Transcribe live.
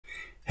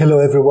Hello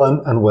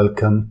everyone and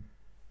welcome.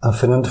 I'm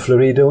Fernando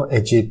Florido,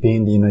 a GP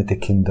in the United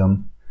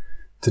Kingdom.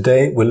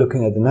 Today we're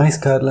looking at the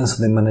NICE Guidelines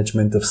on the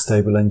management of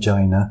stable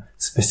angina,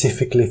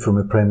 specifically from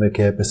a primary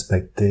care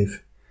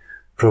perspective.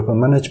 Proper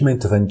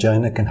management of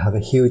angina can have a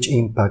huge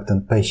impact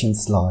on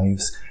patients'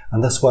 lives,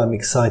 and that's why I'm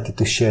excited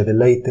to share the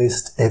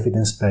latest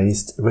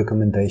evidence-based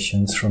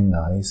recommendations from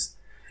NICE.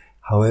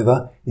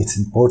 However, it's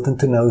important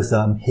to know that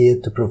I'm here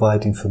to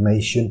provide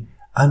information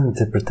and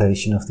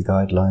interpretation of the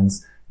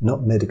guidelines,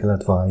 not medical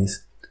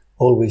advice.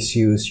 Always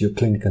use your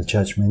clinical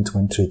judgment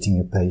when treating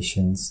your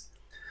patients.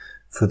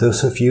 For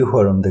those of you who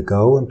are on the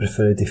go and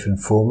prefer a different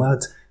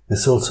format,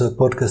 there's also a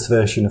podcast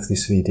version of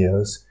these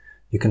videos.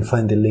 You can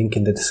find the link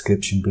in the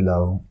description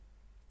below.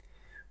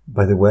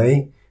 By the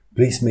way,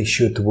 please make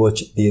sure to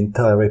watch the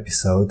entire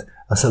episode,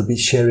 as I'll be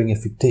sharing a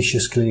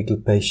fictitious clinical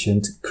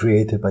patient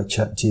created by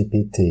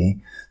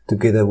chat-gpt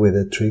together with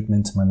a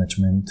treatment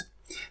management.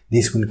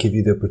 This will give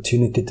you the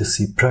opportunity to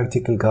see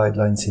practical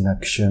guidelines in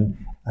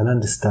action and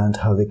understand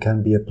how they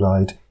can be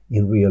applied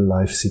in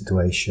real-life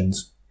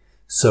situations.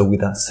 So with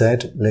that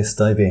said, let's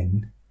dive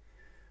in.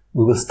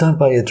 We will start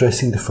by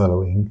addressing the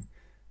following.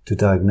 To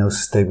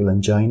diagnose stable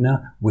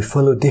angina, we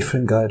follow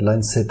different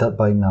guidelines set up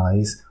by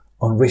NICE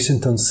on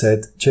recent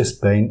onset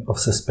chest pain of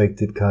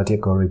suspected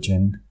cardiac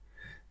origin.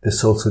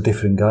 There's also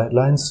different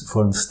guidelines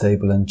for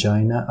unstable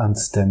angina and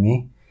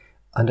STEMI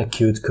and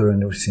acute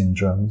coronary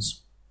syndromes.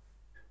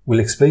 We'll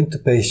explain to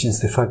patients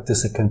the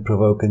factors that can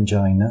provoke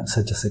angina,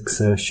 such as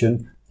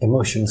exertion,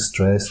 emotional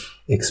stress,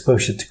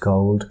 exposure to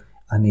cold,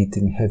 and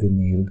eating a heavy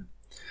meal.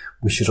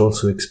 We should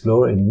also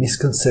explore any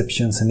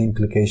misconceptions and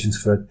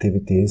implications for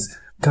activities,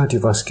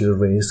 cardiovascular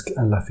risk,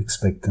 and life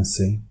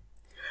expectancy.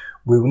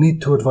 We will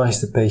need to advise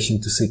the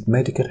patient to seek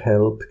medical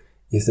help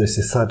if there is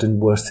a sudden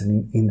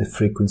worsening in the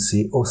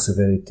frequency or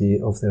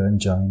severity of their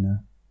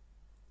angina.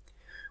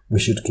 We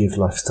should give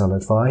lifestyle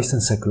advice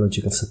and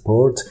psychological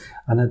support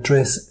and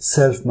address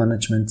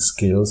self-management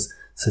skills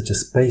such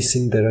as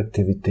pacing their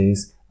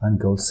activities and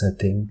goal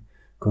setting,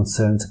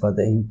 concerns about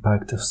the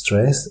impact of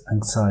stress,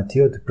 anxiety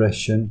or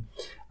depression,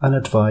 and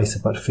advice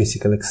about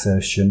physical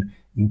exertion,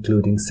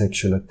 including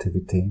sexual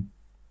activity.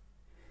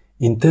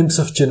 In terms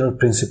of general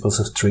principles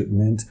of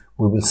treatment,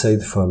 we will say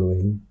the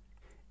following.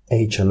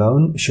 Age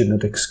alone should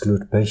not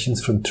exclude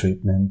patients from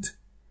treatment.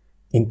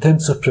 In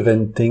terms of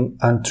preventing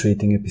and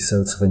treating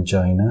episodes of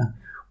angina,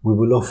 we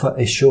will offer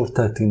a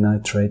short-acting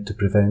nitrate to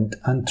prevent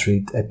and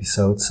treat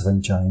episodes of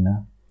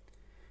angina.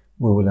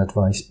 We will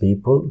advise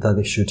people that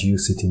they should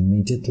use it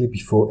immediately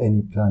before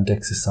any planned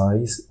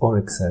exercise or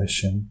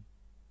exertion.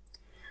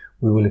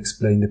 We will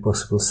explain the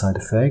possible side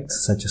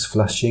effects such as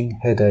flushing,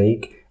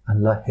 headache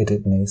and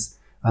lightheadedness,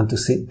 and to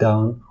sit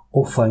down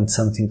or find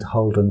something to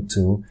hold on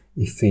to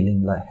if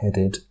feeling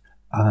lightheaded.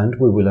 And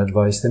we will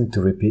advise them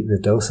to repeat the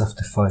dose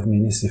after 5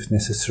 minutes if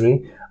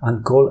necessary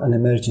and call an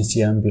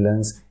emergency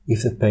ambulance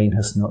if the pain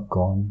has not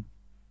gone.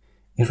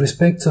 In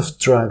respect of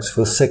drugs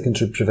for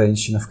secondary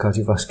prevention of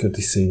cardiovascular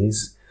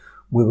disease,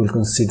 we will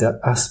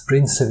consider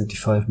aspirin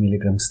 75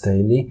 mg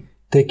daily,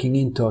 taking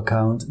into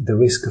account the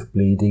risk of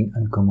bleeding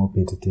and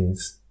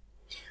comorbidities.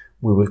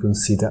 We will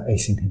consider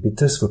ACE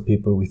inhibitors for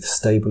people with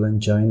stable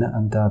angina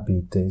and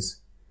diabetes.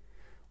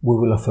 We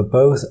will offer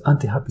both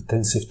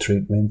antihypertensive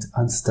treatment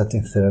and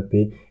statin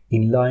therapy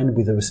in line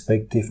with the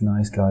respective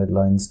NICE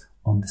guidelines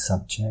on the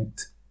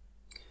subject.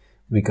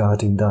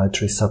 Regarding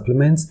dietary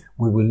supplements,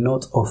 we will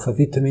not offer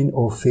vitamin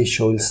or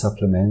fish oil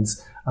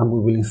supplements, and we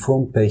will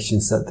inform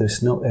patients that there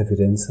is no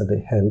evidence that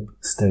they help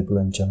stable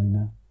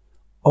angina.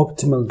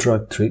 Optimal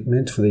drug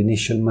treatment for the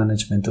initial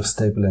management of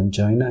stable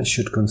angina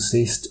should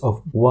consist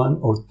of 1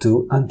 or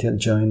 2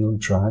 anti-anginal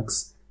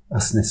drugs,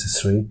 as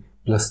necessary,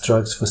 plus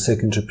drugs for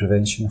secondary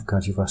prevention of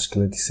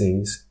cardiovascular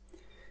disease.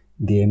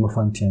 The aim of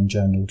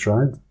anti-anginal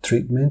drug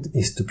treatment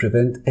is to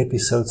prevent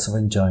episodes of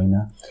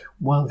angina,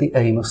 while the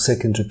aim of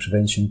secondary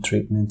prevention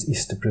treatment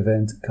is to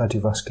prevent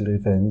cardiovascular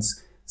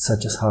events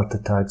such as heart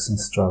attacks and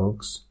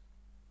strokes.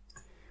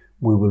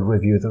 We will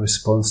review the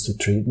response to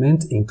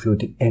treatment,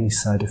 including any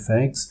side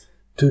effects,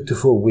 2 to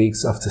 4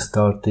 weeks after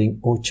starting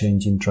or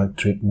changing drug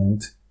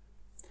treatment.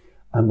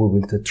 And we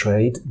will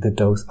titrate the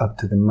dose up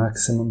to the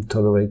maximum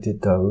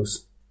tolerated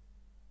dose.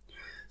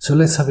 So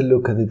let's have a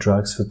look at the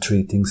drugs for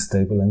treating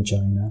stable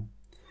angina.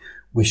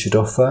 We should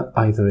offer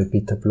either a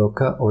beta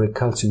blocker or a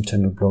calcium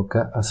channel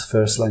blocker as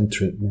first-line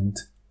treatment.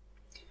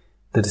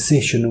 The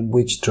decision on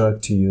which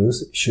drug to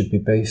use should be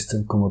based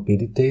on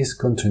comorbidities,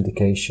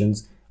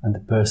 contraindications, and the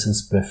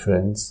person's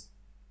preference.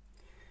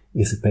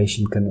 If the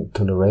patient cannot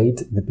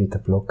tolerate the beta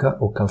blocker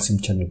or calcium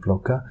channel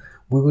blocker,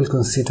 we will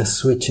consider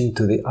switching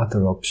to the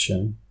other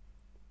option.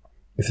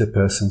 If the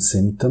person's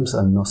symptoms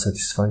are not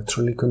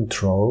satisfactorily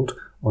controlled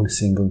on a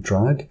single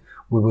drug,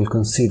 we will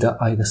consider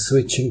either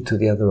switching to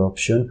the other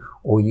option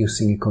or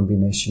using a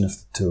combination of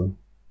the two.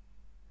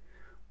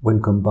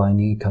 When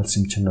combining a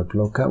calcium channel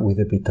blocker with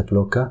a beta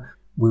blocker,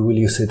 we will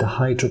use a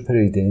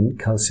dihydropyridine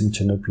calcium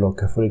channel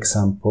blocker, for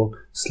example,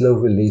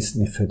 slow-release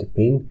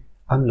nifedipine,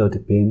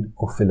 amlodipine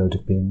or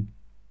felodipine.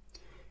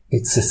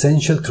 It's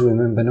essential to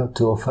remember not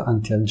to offer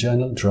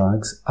anti-anginal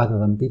drugs other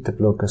than beta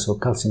blockers or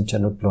calcium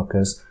channel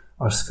blockers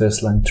as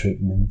first-line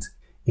treatment.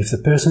 If the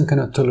person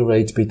cannot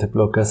tolerate beta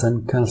blockers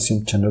and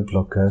calcium channel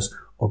blockers,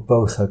 or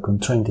both are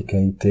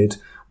contraindicated,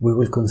 we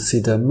will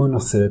consider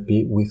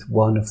monotherapy with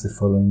one of the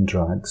following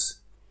drugs: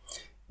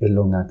 a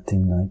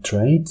long-acting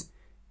nitrate,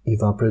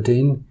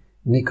 ivabradine,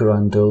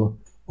 nicorandil,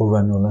 or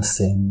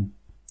ranolazine.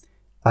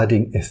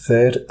 Adding a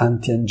third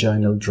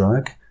anti-anginal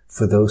drug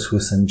for those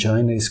whose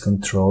angina is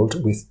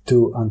controlled with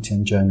 2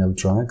 anti-anginal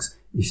drugs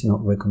is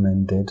not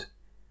recommended.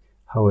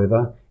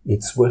 However,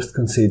 it's worth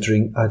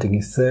considering adding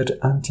a third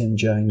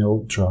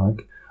anti-anginal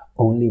drug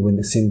only when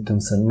the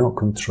symptoms are not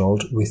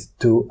controlled with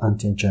 2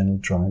 anti-anginal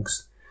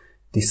drugs.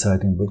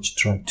 Deciding which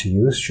drug to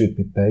use should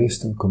be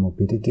based on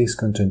comorbidities,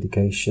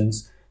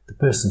 contraindications, the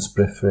person's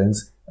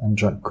preference, and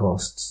drug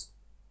costs.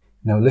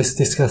 Now let's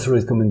discuss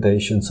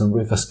recommendations on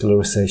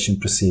revascularization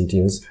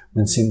procedures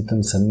when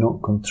symptoms are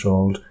not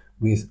controlled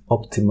with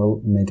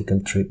optimal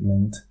medical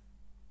treatment.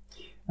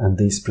 And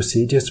these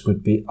procedures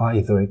would be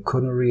either a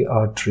coronary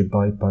artery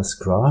bypass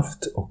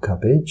graft or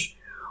CABG,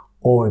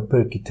 or a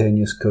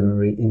percutaneous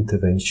coronary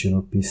intervention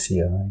or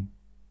PCI.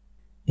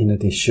 In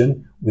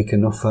addition, we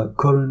can offer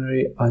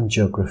coronary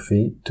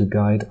angiography to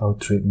guide our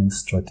treatment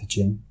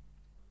strategy.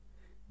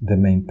 The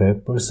main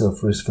purpose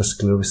of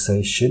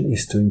revascularization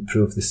is to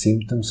improve the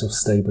symptoms of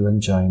stable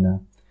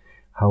angina.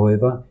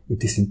 However,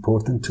 it is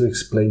important to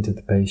explain to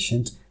the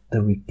patient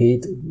that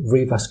repeat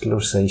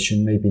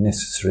revascularization may be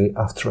necessary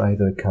after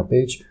either a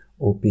CABG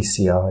or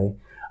PCI,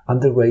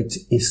 and the rate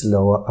is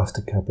lower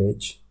after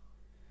CABG.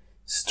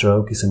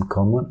 Stroke is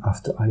uncommon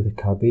after either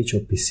CABG or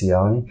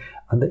PCI,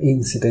 and the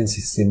incidence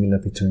is similar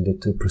between the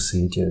 2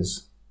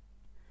 procedures.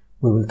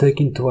 We will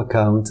take into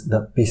account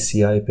that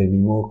PCI may be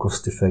more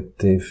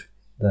cost-effective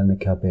than a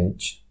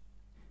CABG.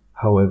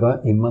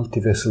 However, in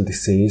multivessel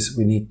disease,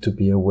 we need to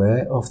be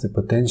aware of the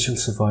potential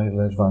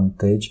survival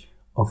advantage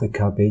of a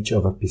CABG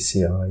over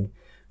PCI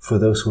for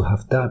those who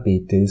have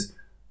diabetes,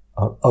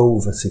 are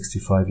over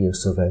 65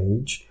 years of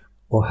age,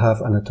 or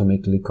have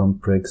anatomically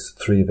complex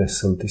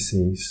 3-vessel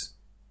disease.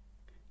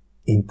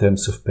 In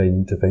terms of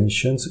pain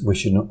interventions, we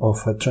should not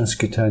offer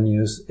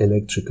transcutaneous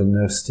electrical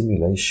nerve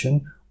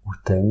stimulation or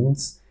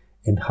TENS,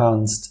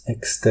 enhanced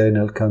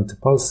external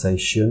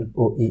counterpulsation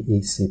or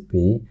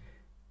EECP,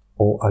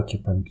 or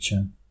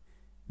acupuncture.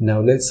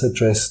 Now let's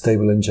address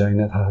stable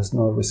angina that has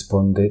not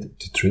responded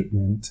to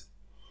treatment.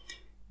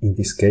 In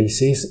these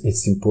cases,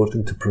 it's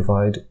important to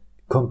provide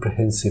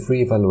comprehensive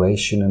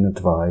re-evaluation and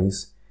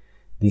advice.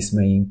 This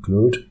may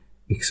include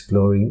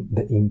exploring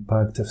the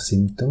impact of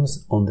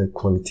symptoms on their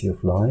quality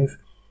of life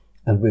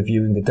and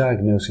reviewing the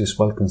diagnosis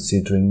while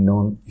considering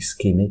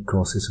non-ischemic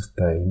causes of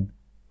pain.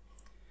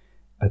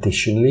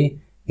 Additionally,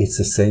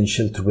 it's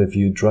essential to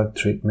review drug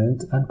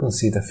treatment and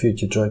consider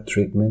future drug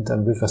treatment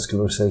and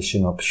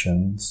revascularization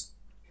options.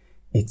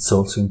 It's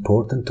also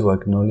important to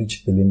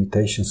acknowledge the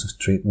limitations of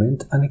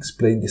treatment and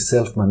explain the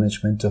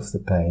self-management of the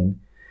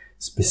pain.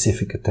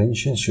 Specific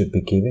attention should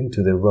be given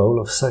to the role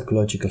of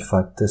psychological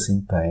factors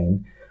in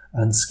pain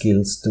and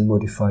skills to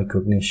modify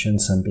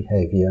cognitions and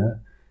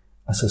behavior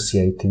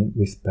associating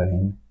with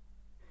pain.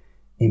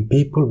 In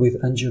people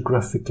with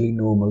angiographically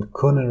normal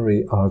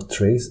coronary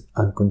arteries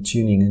and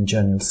continuing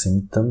anginal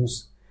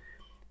symptoms,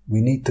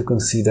 we need to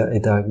consider a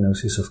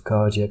diagnosis of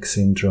cardiac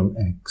syndrome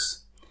X.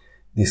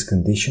 This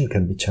condition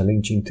can be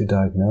challenging to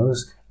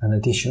diagnose and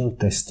additional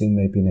testing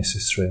may be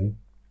necessary.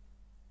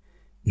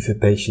 If a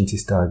patient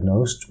is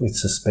diagnosed with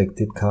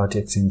suspected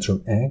cardiac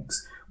syndrome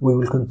X, we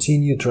will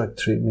continue drug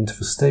treatment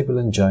for stable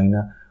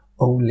angina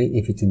only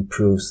if it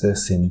improves their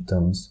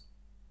symptoms.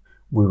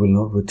 We will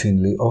not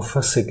routinely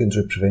offer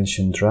secondary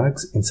prevention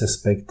drugs in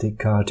suspected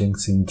cardiac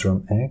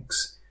syndrome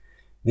X.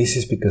 This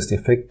is because the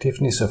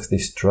effectiveness of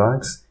these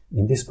drugs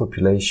in this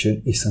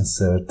population is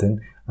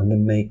uncertain and they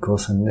may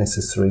cause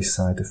unnecessary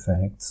side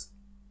effects.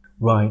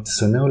 Right,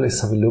 so now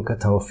let's have a look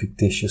at our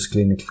fictitious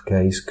clinical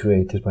case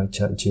created by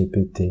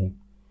chat-gpt.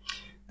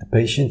 The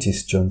patient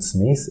is John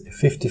Smith, a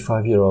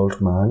 55-year-old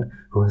man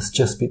who has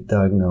just been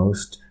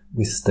diagnosed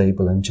with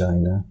stable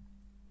angina.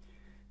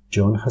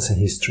 John has a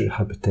history of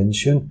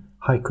hypertension,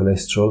 high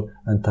cholesterol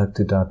and type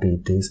 2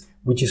 diabetes,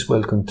 which is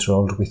well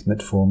controlled with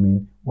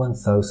metformin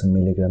 1000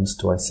 mg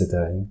twice a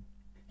day.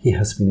 He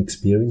has been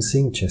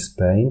experiencing chest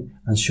pain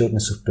and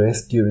shortness of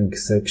breath during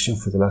exertion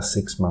for the last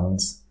 6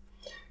 months.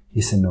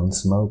 He is a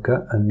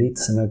non-smoker and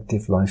leads an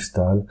active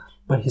lifestyle,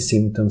 but his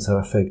symptoms are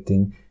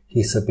affecting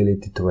his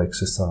ability to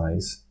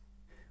exercise.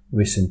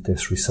 Recent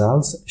test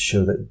results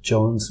show that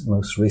John's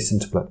most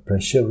recent blood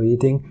pressure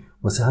reading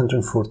was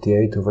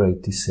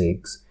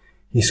 148/86.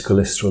 His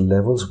cholesterol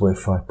levels were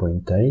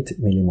 5.8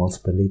 millimoles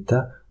per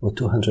liter or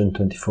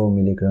 224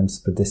 milligrams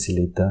per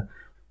deciliter,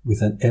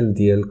 with an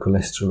LDL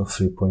cholesterol of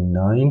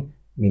 3.9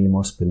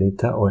 millimoles per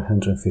liter or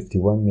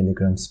 151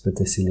 milligrams per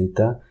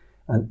deciliter,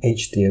 and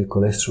HDL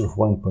cholesterol of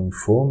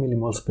 1.4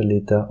 millimoles per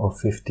liter or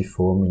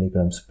 54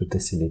 milligrams per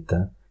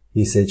deciliter.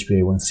 His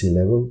HbA1c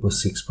level was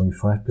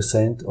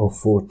 6.5% or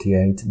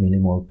 48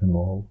 millimole per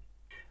mole.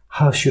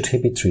 How should he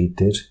be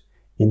treated?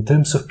 In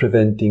terms of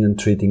preventing and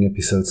treating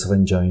episodes of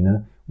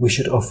angina, we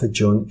should offer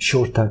John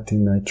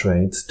short-acting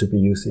nitrates to be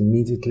used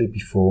immediately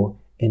before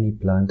any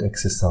planned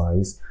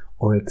exercise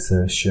or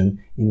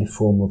exertion in the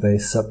form of a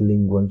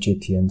sublingual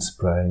GTN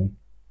spray.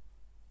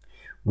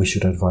 We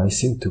should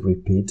advise him to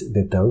repeat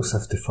the dose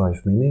after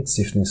 5 minutes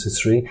if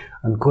necessary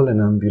and call an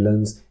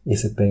ambulance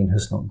if the pain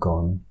has not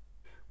gone.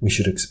 We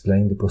should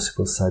explain the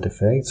possible side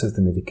effects of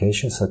the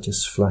medication such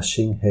as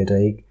flushing,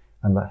 headache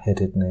and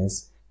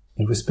lightheadedness.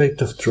 In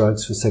respect of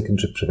drugs for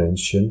secondary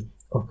prevention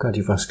of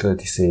cardiovascular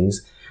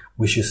disease,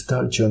 we should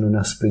start John on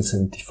aspirin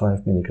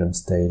 75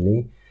 mg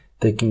daily,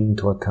 taking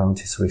into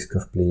account his risk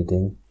of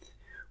bleeding.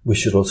 We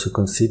should also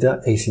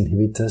consider ACE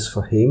inhibitors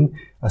for him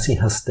as he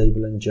has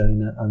stable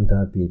angina and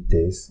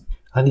diabetes,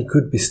 and he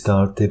could be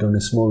started on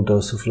a small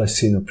dose of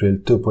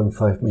lisinopril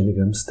 2.5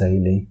 mg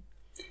daily.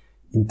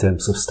 In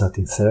terms of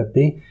statin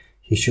therapy,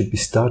 he should be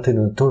started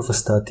on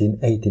atorvastatin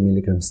 80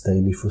 mg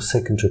daily for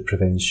secondary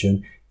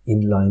prevention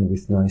in line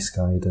with NICE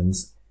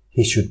guidance.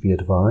 He should be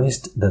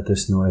advised that there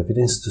is no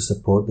evidence to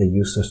support the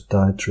use of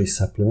dietary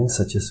supplements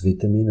such as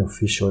vitamin or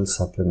fish oil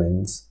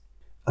supplements,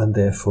 and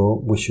therefore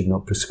we should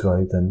not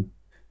prescribe them.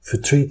 For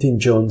treating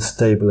John's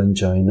stable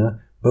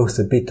angina, both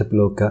a beta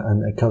blocker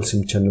and a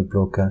calcium channel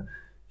blocker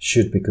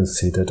should be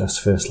considered as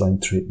first-line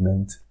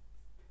treatment.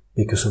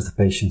 Because of the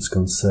patient's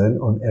concern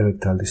on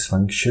erectile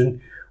dysfunction,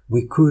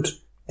 we could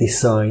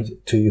decide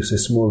to use a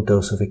small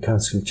dose of a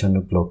calcium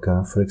channel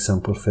blocker, for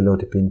example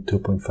felodipine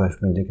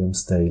 2.5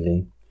 mg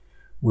daily.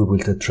 We will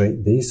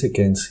titrate this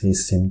against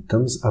his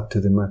symptoms up to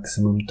the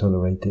maximum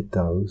tolerated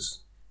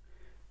dose.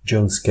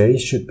 John's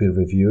case should be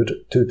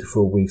reviewed 2 to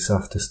 4 weeks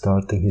after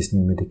starting his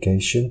new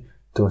medication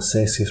to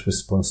assess his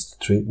response to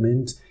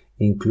treatment,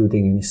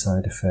 including any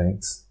side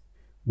effects.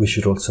 We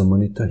should also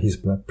monitor his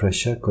blood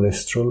pressure,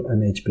 cholesterol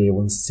and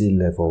HbA1c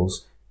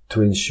levels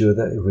to ensure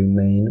that they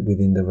remain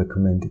within the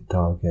recommended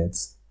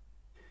targets.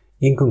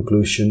 In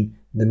conclusion,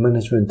 the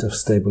management of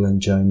stable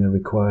angina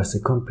requires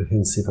a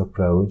comprehensive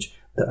approach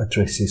that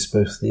addresses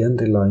both the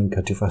underlying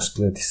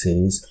cardiovascular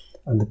disease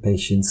and the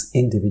patient's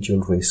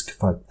individual risk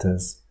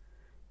factors.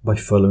 By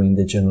following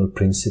the general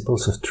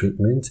principles of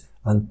treatment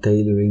and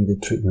tailoring the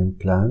treatment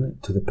plan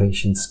to the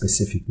patient's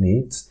specific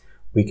needs,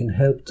 we can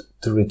help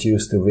to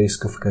reduce the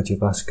risk of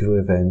cardiovascular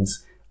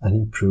events and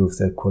improve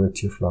their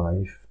quality of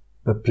life.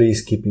 But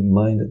please keep in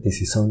mind that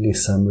this is only a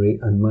summary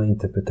and my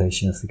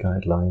interpretation of the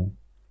guideline.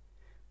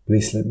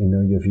 Please let me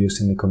know your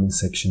views in the comment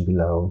section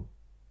below.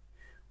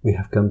 We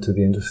have come to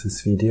the end of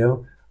this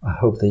video. I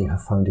hope that you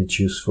have found it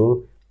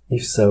useful.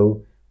 If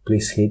so,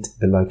 please hit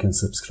the like and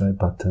subscribe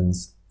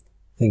buttons.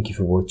 Thank you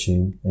for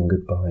watching and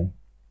goodbye.